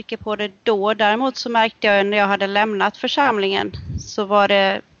inte så mycket på det då. Däremot så märkte jag när jag hade lämnat församlingen, så var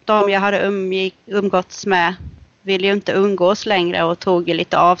det de jag hade umgåtts med ville ju inte umgås längre och tog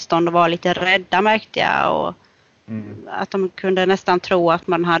lite avstånd och var lite rädda, märkte jag. Och att de kunde nästan tro att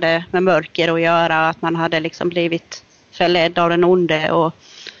man hade med mörker att göra, att man hade liksom blivit förledd av den onde. Och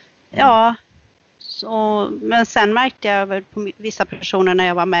Men sen märkte jag väl på vissa personer när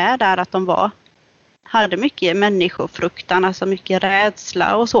jag var med där att de hade mycket människofruktan, alltså mycket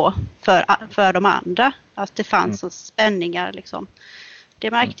rädsla och så för de andra. Att det fanns spänningar liksom.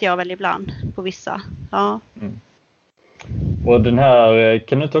 Det märkte jag väl ibland på vissa. Ja. Mm. Och den här,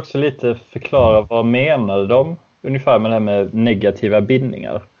 kan du inte också lite förklara vad menar de ungefär med det här med negativa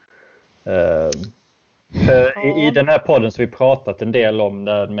bindningar? För i den här podden så har vi pratat en del om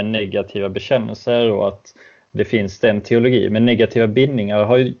det här med negativa bekännelser och att det finns den teologi. Men negativa bindningar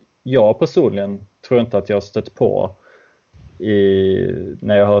har jag personligen, tror inte att jag har stött på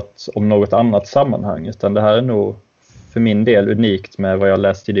när jag har hört om något annat sammanhang. Utan det här är nog för min del unikt med vad jag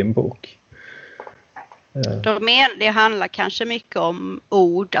läst i din bok. Det handlar kanske mycket om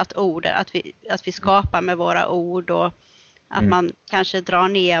att vi skapar med våra ord och att man kanske drar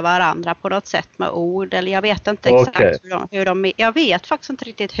ner varandra på något sätt med ord. Eller jag vet inte exakt jag vet faktiskt inte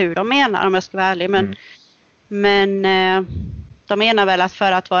riktigt hur de menar om jag ska vara ärlig. Men de menar väl att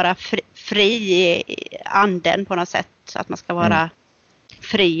för att vara fri i anden på något sätt. Att man ska vara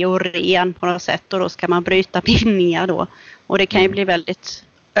fri och ren på något sätt. Och då ska man bryta bindningar då. Och det kan ju bli väldigt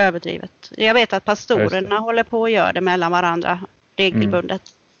överdrivet. Jag vet att pastorerna håller på att göra det mellan varandra regelbundet.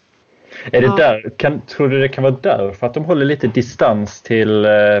 Är det tror du det kan vara därför att de håller lite distans till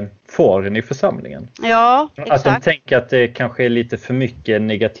fåren i församlingen? Ja, exakt. Att de tänker att det kanske är lite för mycket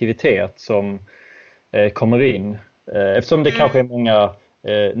negativitet som kommer in. Eftersom det kanske är många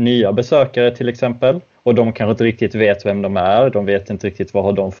nya besökare till exempel. Och de kanske inte riktigt vet vem de är. De vet inte riktigt vad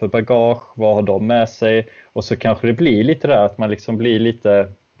har de för bagage. Vad har de med sig. Och så kanske det blir lite där att man liksom blir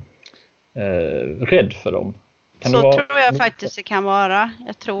lite rädd för dem. Tror jag faktiskt det kan vara.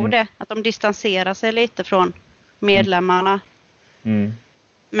 Jag tror det. Att de distanserar sig lite från medlemmarna.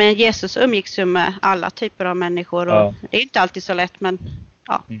 Men Jesus umgicks ju med alla typer av människor. Och det är inte alltid så lätt, men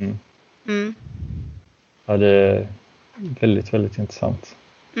ja. Ja, det är väldigt, väldigt intressant.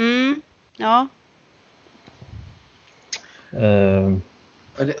 Ja.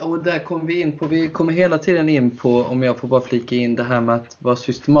 Och där kommer vi kommer hela tiden in på, om jag får bara flika in det här med att vara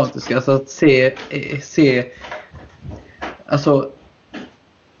systematisk. Alltså att se alltså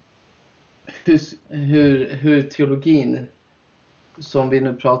hur teologin som vi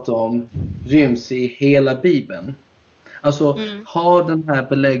nu pratar om ryms i hela Bibeln. Alltså har den här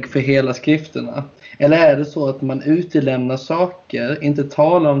belägg för hela skrifterna? Eller är det så att man utelämnar saker, inte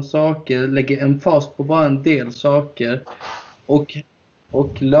talar om saker, lägger en fas på bara en del saker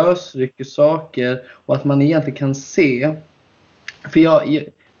och lösrycker saker och att man egentligen kan se. För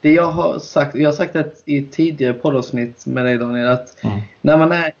jag har sagt det i tidigare poddavsnitt med dig, Daniel, att när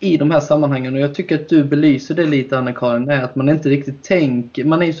man är i de här sammanhangen, och jag tycker att du belyser det lite, Anna-Karin, är att man inte riktigt tänker,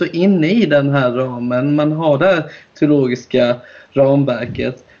 man är ju så inne i den här ramen, man har det här teologiska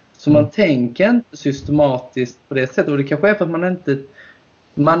ramverket, så man tänker inte systematiskt på det sättet. Och det kanske är för att man inte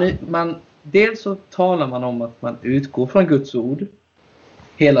dels så talar man om att man utgår från Guds ord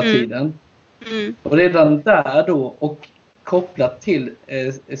hela tiden. Och redan där då, och kopplat till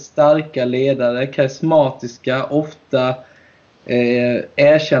starka ledare, karismatiska, ofta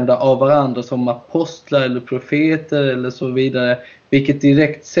erkända av varandra som apostlar eller profeter eller så vidare, vilket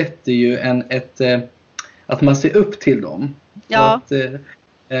direkt sätter ju att man ser upp till dem. Ja.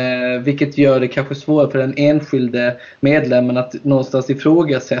 Vilket gör det kanske svårare för den enskilde medlemmen att någonstans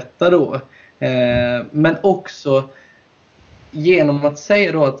ifrågasätta då. Men också genom att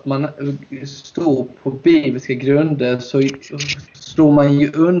säga då att man står på bibliska grunder, så slår man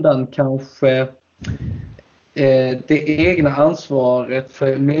ju undan kanske det egna ansvaret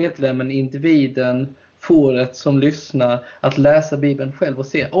för medlemmen, individen, fåret som lyssnar, att läsa Bibeln själv och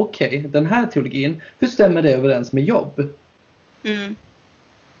se, okej, den här teologin, hur stämmer det överens med jobb?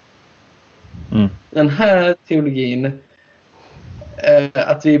 Den här teologin,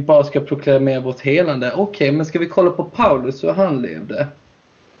 att vi bara ska proklamera vårt helande. Okej, men ska vi kolla på Paulus och han levde?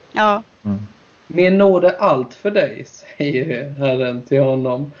 Ja. Min nåd är allt för dig, säger Herren till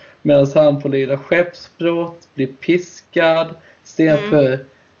honom. Medan han får lida skeppsbrott, blir piskad, sten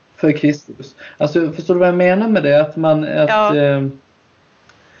för Kristus. Alltså, förstår du vad jag menar med det? Att man...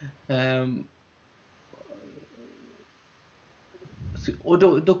 och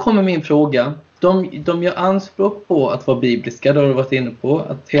då kommer min fråga. De gör anspråk på att vara bibliska, det har du varit inne på,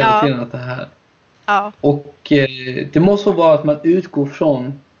 att hela tiden att det här. Ja. Och det måste vara att man utgår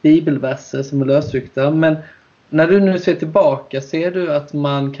från bibelverser som är lösryckta, men när du nu ser tillbaka, ser du att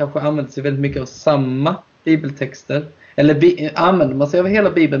man kanske använder sig väldigt mycket av samma bibeltexter? Eller använder man sig av hela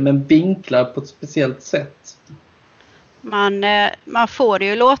Bibeln men vinklar på ett speciellt sätt? Man får det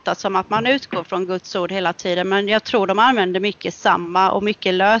ju låta som att man utgår från Guds ord hela tiden, men jag tror de använder mycket samma och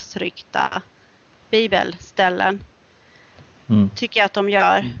mycket lösryckta bibelställen. Tycker jag att de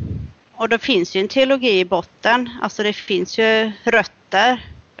gör. Och det finns ju en teologi i botten. Alltså det finns ju rötter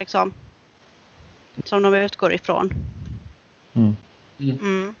liksom, som de utgår ifrån.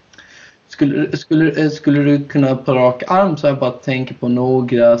 Skulle du kunna på rak arm så här bara tänka på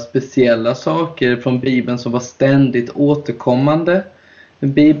några speciella saker från Bibeln som var ständigt återkommande?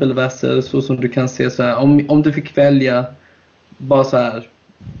 Bibelverser så som du kan se så här. Om du fick välja bara så här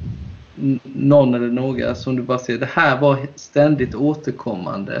någon eller några som du bara ser, det här var ständigt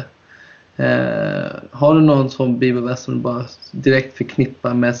återkommande. Har du någon som bibelvers som du bara direkt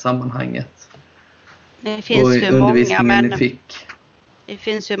förknippar med sammanhanget? Det finns ju många, men det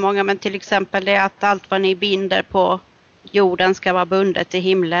finns ju många, men till exempel det att allt vad ni binder på jorden ska vara bundet i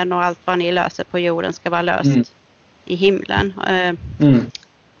himlen och allt vad ni löser på jorden ska vara löst i himlen.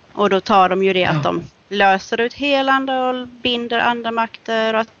 Och då tar de ju det att de löser ut helande och binder andra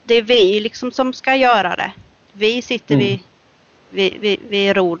makter, och att det är vi liksom som ska göra det. Vi sitter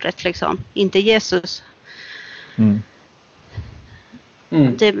vid rodret liksom, inte Jesus.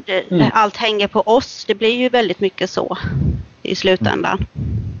 Allt hänger på oss. Det blir ju väldigt mycket så i slutändan.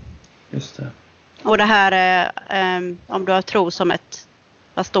 Just det. Och det här är, om du har tro som ett,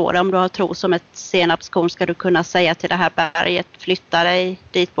 vad står det? Om du har tro som ett senapskorn ska du kunna säga till det här berget, flytta dig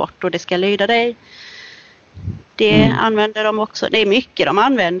dit bort och det ska lyda dig. Det använder de också. Det är mycket de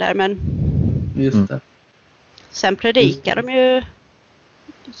använder, men just det. Sen predikar de ju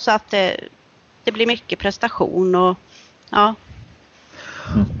så att det blir mycket prestation och ja.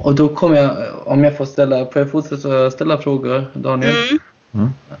 Och då kommer jag, om jag får jag fortsätta ställa frågor, Daniel?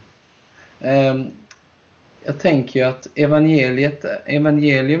 Jag tänker ju att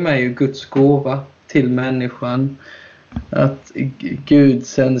evangelium är ju Guds gåva till människan. Att Gud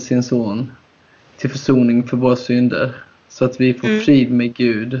sänder sin son till försoning för våra synder, så att vi får frid med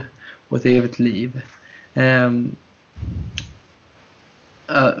Gud och ett evigt liv.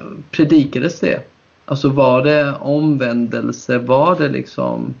 Predikades det? Alltså var det omvändelse? Var det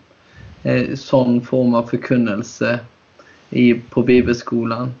liksom sån form av förkunnelse på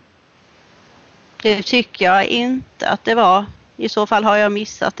bibelskolan? Det tycker jag inte att det var. I så fall har jag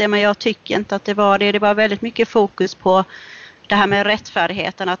missat det, men jag tycker inte att det var det. Det var väldigt mycket fokus på det här med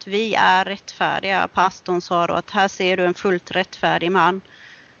rättfärdigheten, att vi är rättfärdiga. Pastorn sa då att här ser du en fullt rättfärdig man.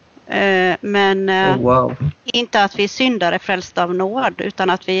 Men inte att vi är syndare frälsta av nåd, utan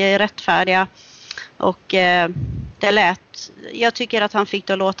att vi är rättfärdiga. Och det lät, jag tycker att han fick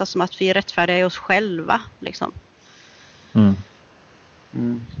det att låta som att vi är rättfärdiga i oss själva liksom.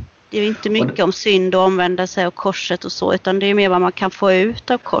 Det är ju inte mycket om synd och omvändelse och korset och så, utan det är mer vad man kan få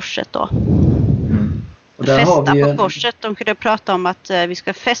ut av korset då. Och fästa på korset, de kunde prata om att vi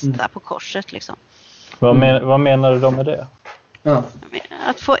ska fästa på korset liksom. Vad menar du då med det? Ja.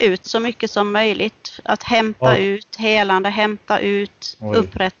 Att få ut så mycket som möjligt. Att hämta ut helande, hämta ut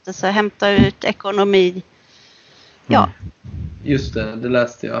upprättelse, hämta ut ekonomi. Ja. Just det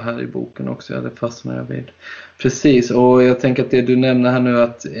läste jag här i boken också. Det fastnade jag vid. Precis, och jag tänker att det du nämner här nu,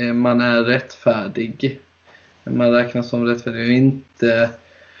 att man är rättfärdig. Man räknas som rättfärdig och inte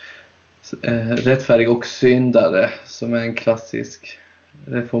rättfärdig och syndare, som är en klassisk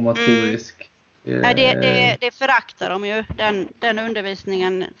reformatorisk. Det föraktar de ju. Den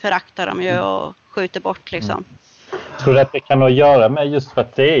undervisningen föraktar de ju och skjuter bort liksom. Jag tror att det kan ha att göra med just för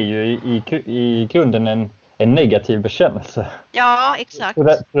att det är ju i grunden en negativ bekännelse. Ja, exakt.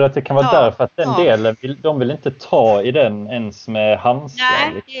 Jag tror att det kan vara därför att den delen, de vill inte ta i den ens med handskar.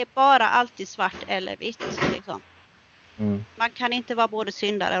 Nej, det är bara alltid svart eller vitt liksom. Man kan inte vara både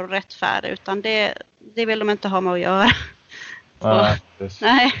syndare och rättfärdig, utan det vill de inte ha med att göra.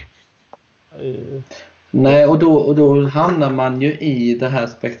 Nej, och då hamnar man ju i det här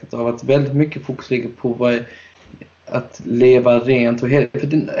aspektet av att väldigt mycket fokus ligger på att leva rent och heligt.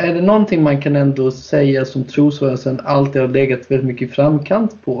 För är det någonting man kan ändå säga som trosrörelsen alltid har legat väldigt mycket i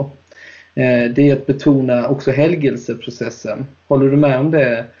framkant på, det är att betona också helgelseprocessen. Håller du med om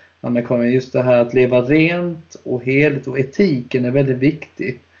det, Anna-Karin? Just det här att leva rent och heligt, och etiken är väldigt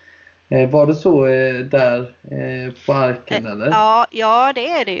viktig. Var det så där på arken eller? Ja, det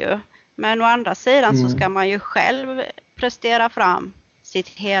är det ju. Men å andra sidan så ska man ju själv prestera fram sitt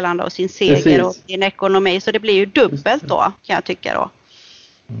helande och sin seger och sin ekonomi. Så det blir ju dubbelt då, kan jag tycka då.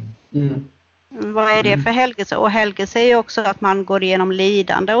 Vad är det för helgelse? Och helgelse är ju också att man går igenom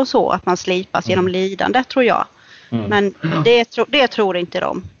lidande och så. Att man slipas genom lidande, tror jag. Men det tror inte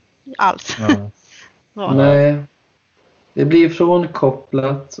de alls. Nej, det blir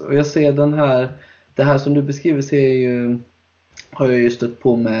frånkopplat. Och jag ser det här som du beskriver har jag ju stött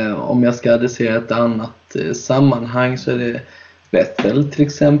på med, om jag ska adressera ett annat sammanhang, så är det Bethel till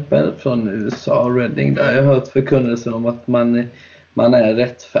exempel från USA, Reading. Där har jag hört förkunnelsen om att man är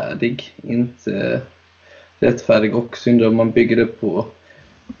rättfärdig, inte rättfärdig och syndare. Man bygger det på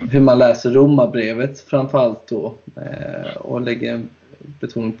hur man läser Romarbrevet framförallt då, och lägger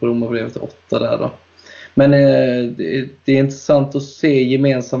betoning på Romarbrevet 8 där då. Men det är intressant att se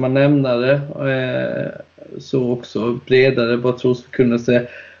gemensamma nämnare, så också bredare vad trosförkunnelse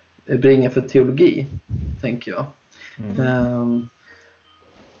bringar för teologi, tänker jag.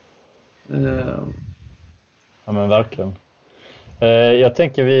 Ja, men verkligen. Jag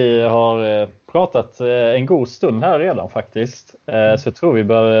tänker vi har pratat en god stund här redan faktiskt. Så jag tror vi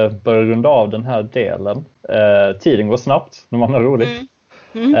bör runda av den här delen. Tiden går snabbt när man har roligt.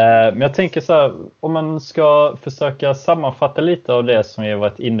 Men jag tänker så här, om man ska försöka sammanfatta lite av det som vi har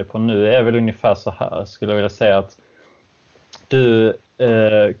varit inne på nu, är väl ungefär så här, skulle jag vilja säga, att du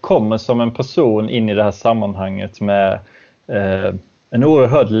kommer som en person in i det här sammanhanget med en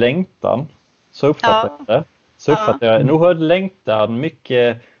oerhörd längtan. Så uppfattar jag det. Så uppfattar jag en oerhörd längtan,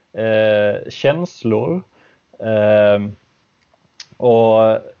 mycket känslor.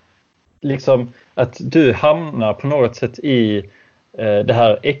 Och liksom att du hamnar på något sätt i det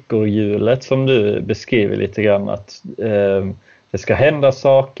här ekorrhjulet som du beskriver lite grann. Att det ska hända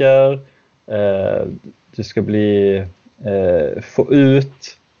saker, du ska få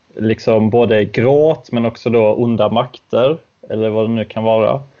ut liksom både gråt men också då onda makter eller vad det nu kan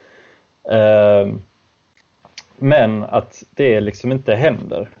vara. Men att det liksom inte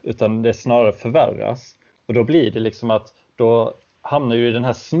händer utan det snarare förvärras. Och då blir det liksom att då hamnar ju i den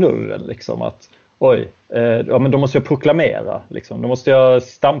här snurren liksom att men då måste jag proklamera liksom. Då måste jag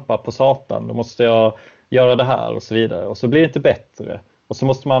stampa på Satan, då måste jag göra det här och så vidare. Och så blir det inte bättre. Och så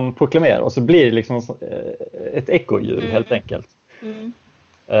måste man proklamera och så blir det liksom ett ekorrhjul helt enkelt.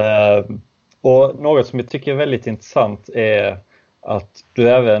 Och något som jag tycker är väldigt intressant är att du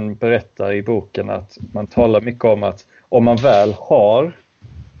även berättar i boken att man talar mycket om att om man väl har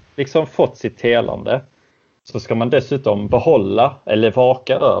liksom fått sitt helande så ska man dessutom behålla eller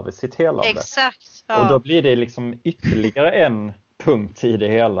vaka över sitt helande. Exakt. Ja. Och då blir det liksom ytterligare en punkt i det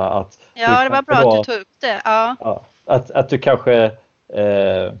hela. Att det var bra att du tog upp det. Ja. Att du kanske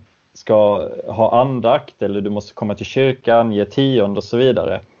ska ha andakt eller du måste komma till kyrkan, ge tionde och så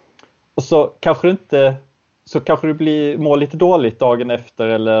vidare. Och så kanske du mår lite dåligt dagen efter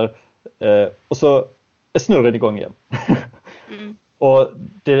eller och så är snurren igång igen. Och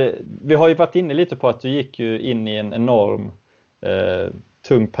vi har ju varit inne lite på att du gick ju in i en enorm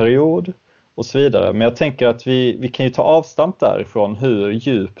tung period och så vidare. Men jag tänker att vi kan ju ta avstamp därifrån hur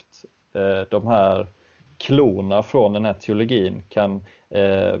djupt de här klorna från den här teologin kan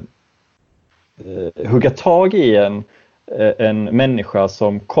hugga tag i en människa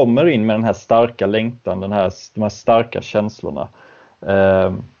som kommer in med den här starka längtan, de här starka känslorna.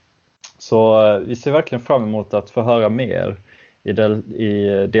 Så vi ser verkligen fram emot att få höra mer i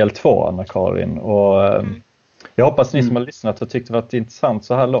del 2, Anna-Karin. Och jag hoppas ni som har lyssnat har tyckt det varit intressant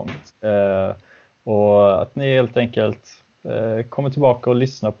så här långt. Och att ni helt enkelt kommer tillbaka och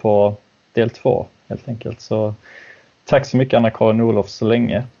lyssnar på del 2 helt enkelt. Så tack så mycket Anna-Karin Olof så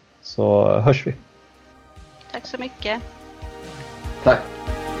länge. Så hörs vi. Tack så mycket. Tack.